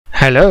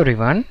Hello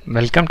everyone,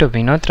 welcome to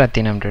Vinoth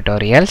Rathinam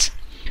Tutorials.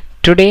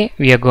 Today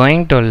we are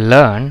going to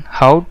learn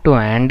how to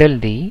handle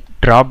the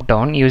drop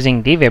down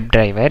using the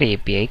WebDriver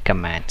API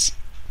commands.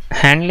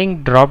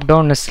 Handling drop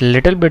down is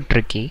little bit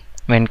tricky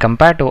when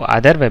compared to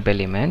other web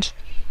elements,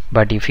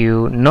 but if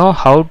you know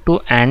how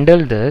to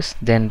handle this,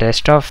 then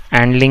rest of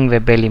handling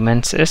web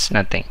elements is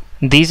nothing.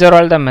 These are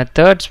all the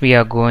methods we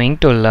are going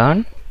to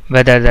learn,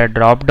 whether the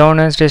drop down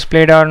is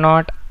displayed or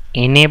not,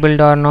 enabled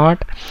or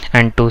not,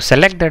 and to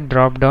select the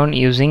drop down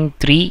using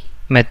three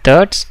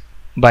methods: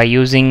 by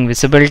using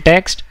visible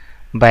text,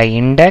 by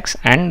index,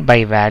 and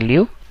by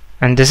value.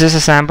 And this is a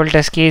sample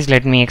test case.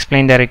 Let me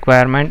explain the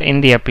requirement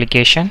in the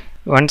application.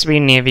 Once we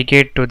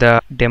navigate to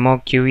the demo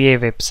QA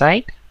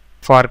website,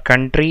 for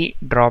country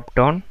drop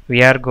down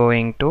we are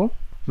going to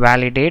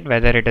validate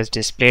whether it is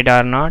displayed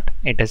or not,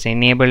 it is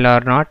enabled or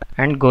not,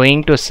 and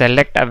going to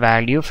select a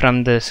value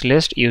from this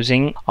list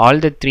using all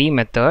the three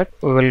methods.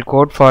 We will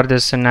code for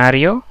this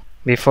scenario.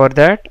 Before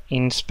that,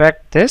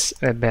 inspect this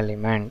web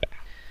element.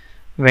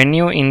 When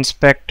you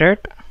inspect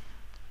it,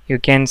 you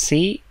can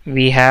see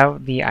we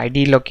have the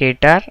ID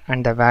locator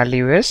and the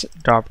value is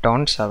drop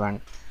down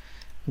 7.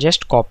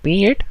 Just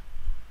copy it,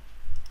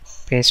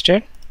 paste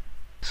it.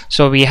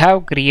 So we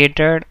have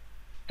created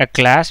a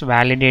class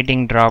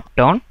validating drop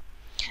down,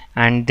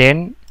 and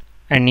then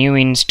a new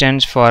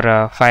instance for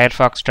a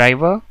Firefox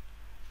driver,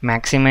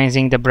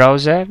 maximizing the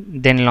browser,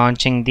 then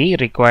launching the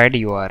required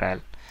URL.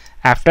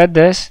 After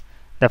this,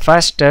 the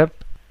first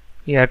step,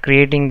 we are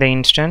creating the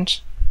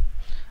instance,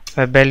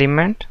 web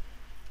element,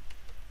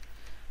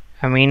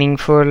 a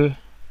meaningful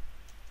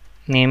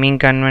naming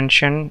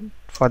convention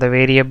for the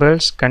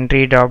variables,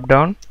 country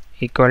dropdown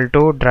equal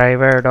to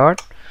driver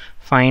dot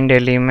find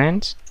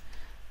elements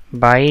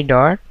by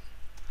dot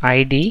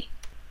id.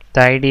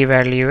 The id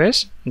value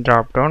is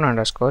dropdown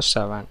underscore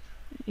 7.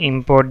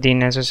 Import the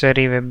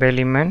necessary web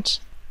elements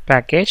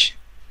package.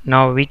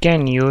 Now we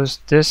can use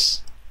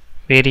this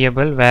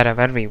variable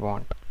wherever we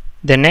want.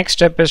 The next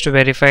step is to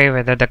verify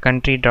whether the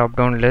country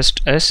dropdown list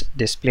is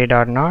displayed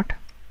or not.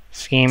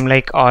 Same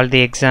like all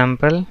the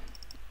example,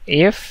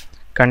 if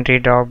country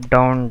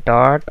dropdown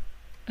dot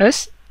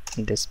is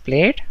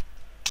displayed,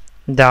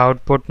 the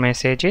output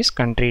message is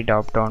country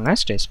dropdown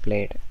is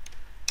displayed,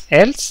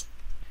 else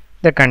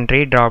the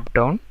country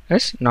dropdown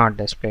is not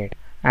displayed.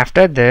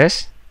 After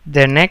this,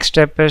 the next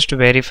step is to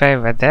verify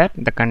whether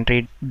the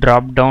country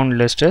dropdown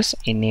list is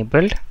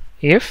enabled.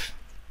 If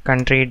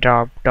country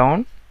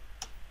dropdown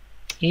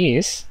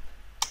is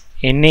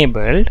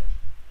enabled,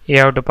 you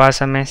have to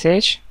pass a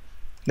message,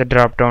 the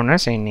dropdown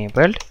is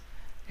enabled,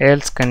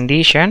 else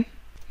condition,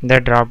 the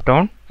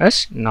dropdown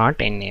is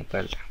not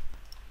enabled.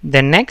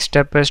 The next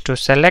step is to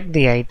select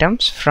the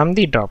items from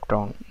the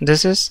dropdown.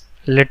 This is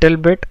little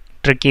bit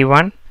tricky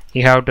one.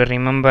 You have to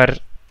remember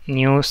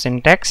new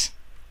syntax.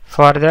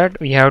 For that,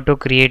 we have to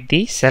create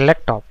the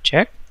select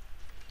object.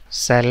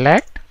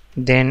 Select,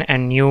 then a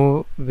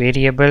new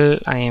variable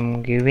I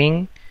am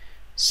giving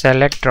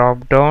select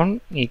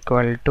dropdown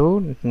equal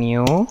to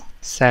new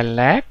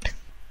select.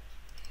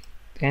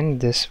 Then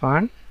this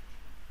one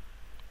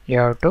you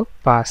have to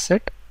pass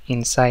it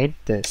inside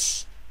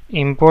this.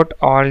 Import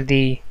all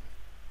the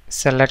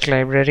select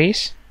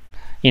libraries.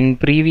 In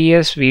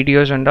previous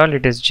videos and all,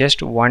 it is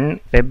just one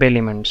web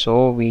element,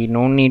 so we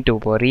no need to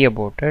worry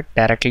about it.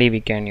 Directly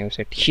we can use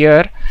it.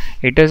 Here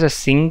it is a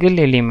single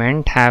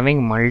element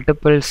having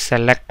multiple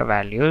select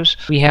values.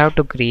 We have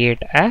to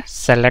create a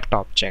select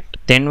object,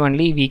 then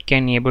only we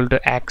can able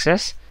to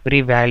access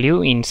every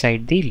value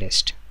inside the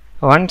list.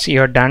 Once you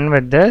are done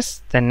with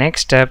this, the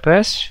next step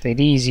is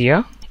very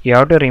easier. You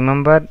have to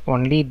remember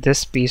only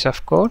this piece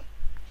of code,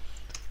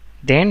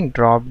 then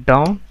drop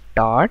down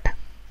dot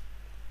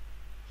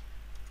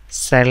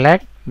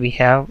select. We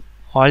have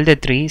all the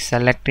three: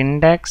 select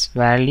index,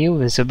 value,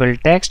 visible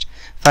text.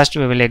 First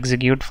we will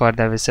execute for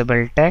the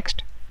visible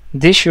text.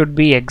 This should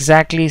be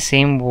exactly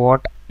same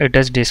what it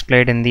is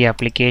displayed in the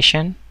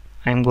application.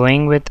 I am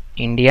going with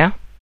India.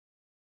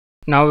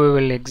 Now we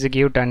will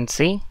execute and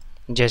see.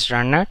 Just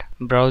run it.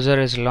 Browser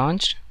is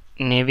launched.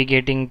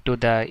 Navigating to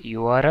the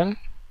URL.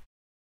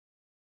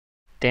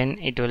 Then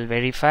it will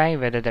verify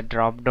whether the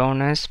drop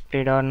down is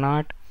displayed or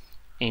not,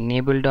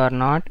 enabled or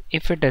not.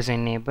 If it is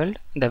enabled,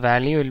 the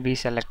value will be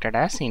selected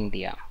as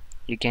India.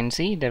 You can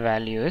see the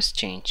value is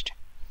changed.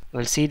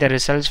 We'll see the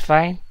results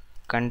file.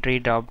 Country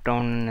drop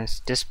down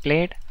is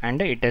displayed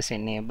and it is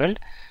enabled.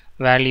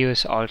 Value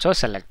is also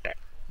selected.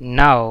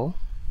 Now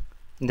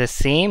the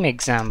same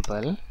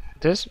example,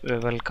 this we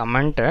will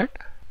comment it.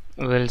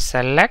 We'll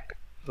select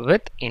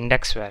with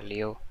index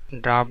value.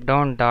 Drop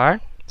down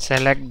dot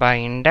select by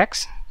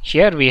index.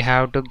 Here we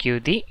have to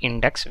give the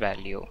index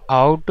value.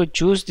 How to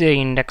choose the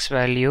index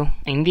value?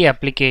 In the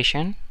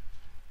application,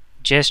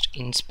 just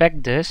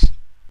inspect this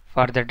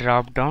for the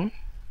drop down.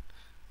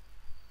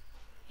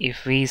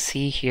 If we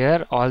see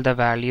here, all the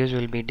values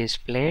will be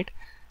displayed.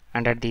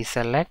 Under the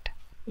select,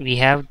 we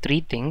have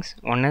three things.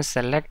 One is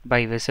select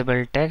by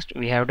visible text.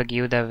 We have to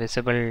give the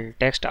visible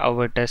text how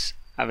it is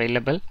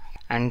available.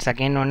 and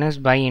second one is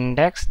by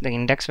index. The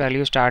index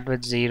value start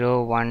with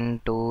 0,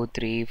 1, 2,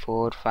 3,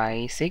 4,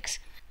 5, 6.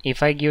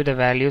 If I give the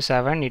value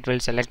 7, it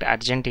will select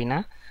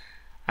Argentina.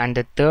 And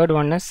the third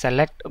one is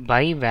select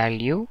by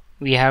value.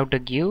 We have to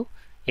give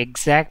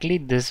exactly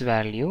this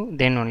value,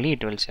 then only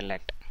it will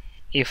select.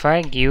 If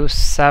I give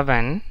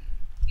 7,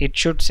 it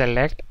should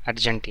select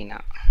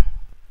Argentina.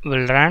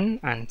 We'll run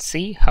and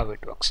see how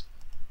it works.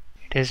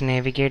 It is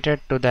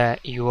navigated to the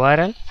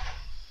URL.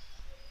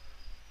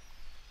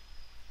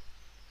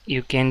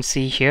 You can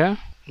see here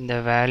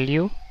the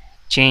value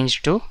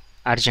changed to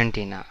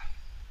Argentina.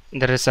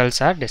 The results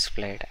are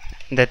displayed.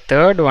 The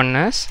third one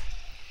is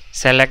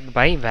select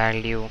by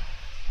value.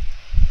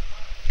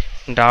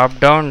 Drop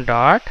down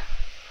dot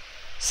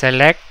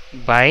select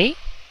by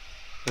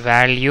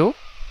value.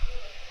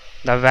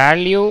 The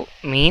value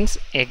means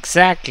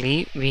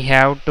exactly we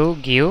have to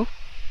give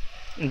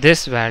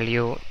this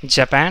value.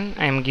 Japan,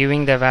 I am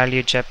giving the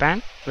value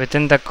Japan.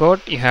 Within the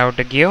code you have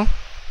to give.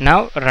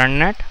 Now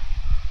run it.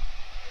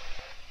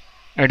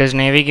 It is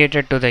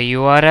navigated to the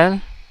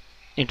URL.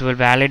 It will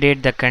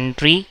validate the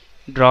country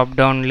drop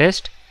down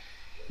list.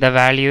 The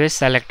value is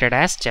selected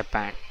as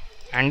Japan,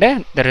 and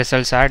the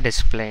results are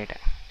displayed.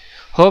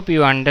 Hope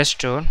you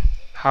understood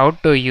how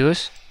to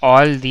use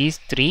all these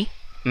three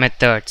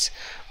methods.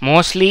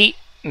 Mostly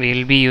we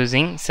will be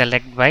using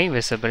select by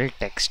visible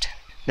text.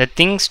 The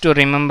things to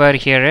remember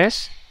here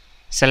is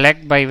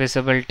select by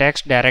visible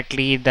text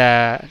directly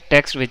the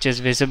text which is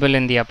visible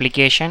in the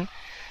application.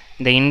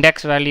 The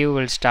index value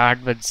will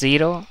start with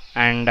 0,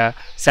 and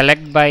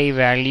select by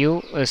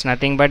value is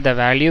nothing but the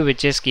value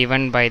which is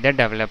given by the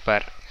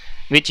developer,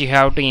 which you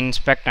have to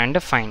inspect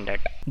and find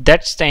it.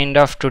 That's the end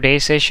of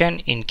today's session.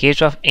 In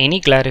case of any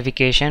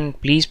clarification,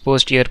 please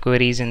post your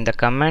queries in the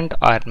comment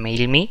or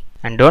mail me,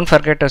 and don't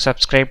forget to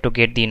subscribe to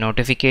get the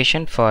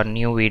notification for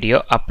new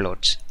video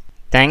uploads.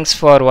 Thanks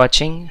for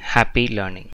watching. Happy learning.